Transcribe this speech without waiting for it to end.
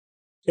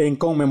En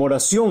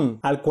conmemoración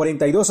al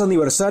 42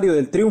 aniversario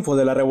del triunfo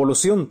de la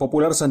Revolución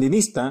Popular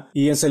Sandinista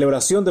y en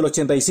celebración del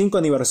 85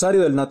 aniversario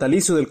del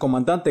natalicio del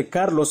comandante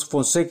Carlos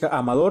Fonseca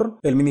Amador,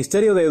 el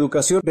Ministerio de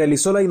Educación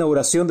realizó la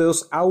inauguración de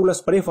 2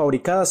 aulas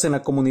prefabricadas en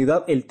la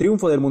comunidad El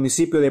Triunfo del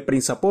municipio de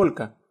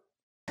Prinzapolka.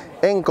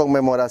 En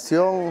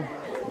conmemoración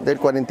del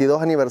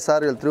 42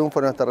 aniversario del triunfo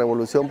de nuestra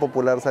Revolución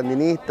Popular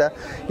Sandinista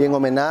y en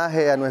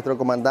homenaje a nuestro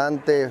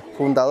comandante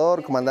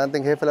fundador, comandante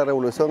en jefe de la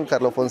Revolución,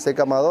 Carlos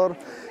Fonseca Amador,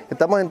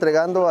 estamos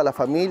entregando a las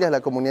familias, a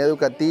la comunidad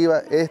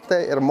educativa,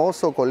 este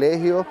hermoso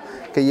colegio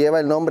que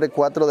lleva el nombre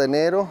 4 de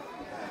enero,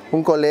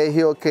 un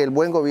colegio que el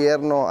buen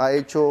gobierno ha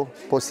hecho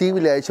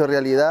posible, ha hecho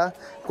realidad,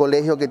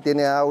 colegio que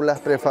tiene aulas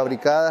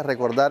prefabricadas.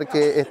 Recordar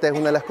que esta es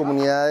una de las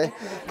comunidades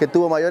que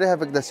tuvo mayores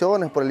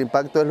afectaciones por el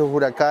impacto de los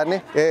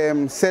huracanes.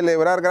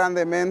 Celebrar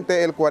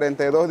grandemente el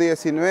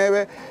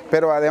 42-19,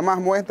 pero además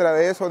muestra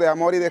de eso, de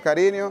amor y de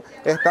cariño,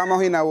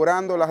 estamos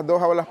inaugurando las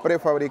 2 aulas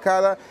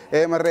prefabricadas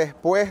en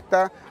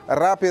respuesta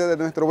rápida de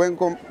nuestro buen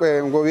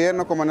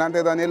gobierno,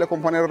 comandante Daniel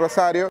Companero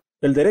Rosario.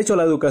 El derecho a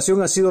la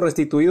educación ha sido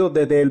restituido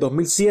desde el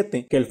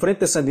 2007, que el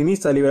Frente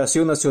Sandinista de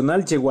Liberación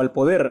Nacional llegó al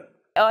poder.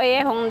 Hoy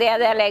es un día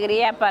de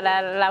alegría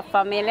para las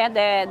familias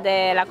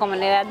de la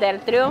comunidad del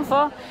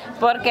Triunfo,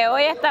 porque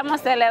hoy estamos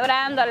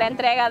celebrando la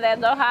entrega de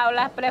 2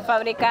 aulas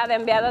prefabricadas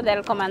enviadas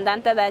del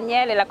comandante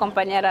Daniel y la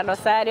compañera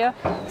Rosario,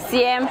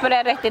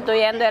 siempre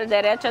restituyendo el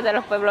derecho de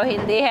los pueblos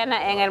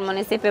indígenas en el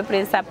municipio de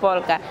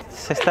Prinzapolka.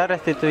 Se está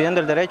restituyendo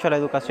el derecho a la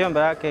educación,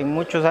 ¿verdad? Que en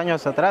muchos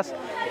años atrás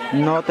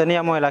no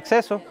teníamos el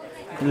acceso.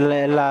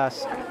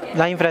 Las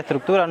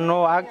infraestructuras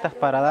no aptas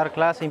para dar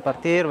clase,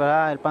 impartir,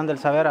 ¿verdad?, el pan del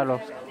saber a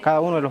cada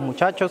uno de los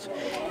muchachos.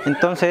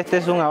 Entonces este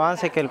es un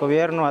avance que el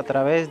gobierno, a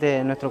través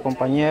de nuestro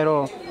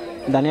compañero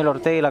Daniel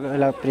Ortega y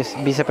la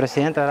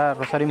vicepresidenta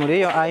Rosario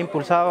Murillo, ha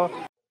impulsado.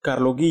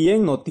 Carlos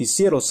Guillén,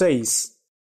 Noticiero 6.